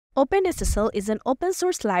OpenSSL is an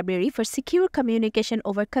open-source library for secure communication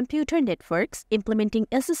over computer networks, implementing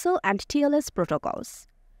SSL and TLS protocols.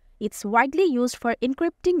 It's widely used for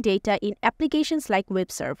encrypting data in applications like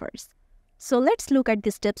web servers. So let's look at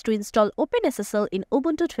the steps to install OpenSSL in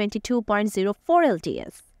Ubuntu 22.04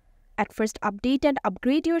 LTS. At first, update and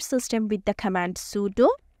upgrade your system with the command sudo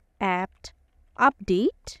apt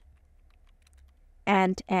update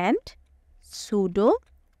and sudo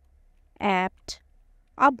apt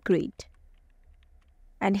upgrade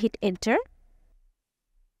and hit enter.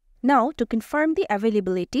 Now, to confirm the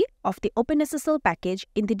availability of the OpenSSL package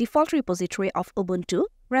in the default repository of Ubuntu,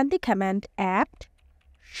 run the command apt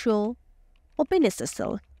show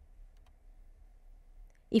OpenSSL.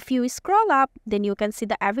 If you scroll up, then you can see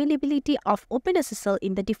the availability of OpenSSL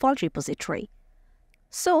in the default repository.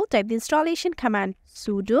 So, type the installation command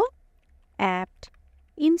sudo apt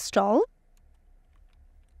install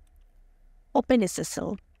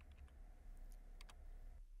OpenSSL.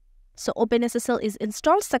 So OpenSSL is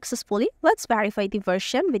installed successfully. Let's verify the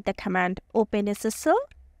version with the command OpenSSL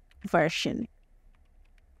version.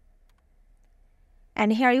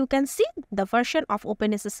 And here you can see the version of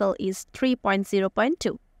OpenSSL is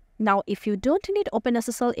 3.0.2. Now if you don't need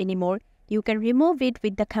OpenSSL anymore, you can remove it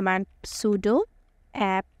with the command sudo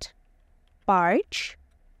apt purge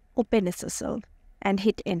OpenSSL and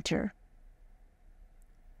hit enter.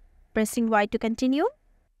 Pressing Y to continue.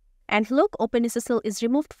 And look, OpenSSL is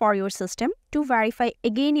removed for your system. To verify,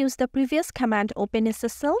 again use the previous command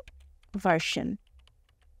OpenSSL version.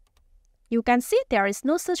 You can see there is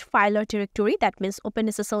no such file or directory. That means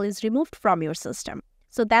OpenSSL is removed from your system.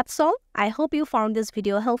 So that's all. I hope you found this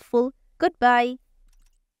video helpful. Goodbye.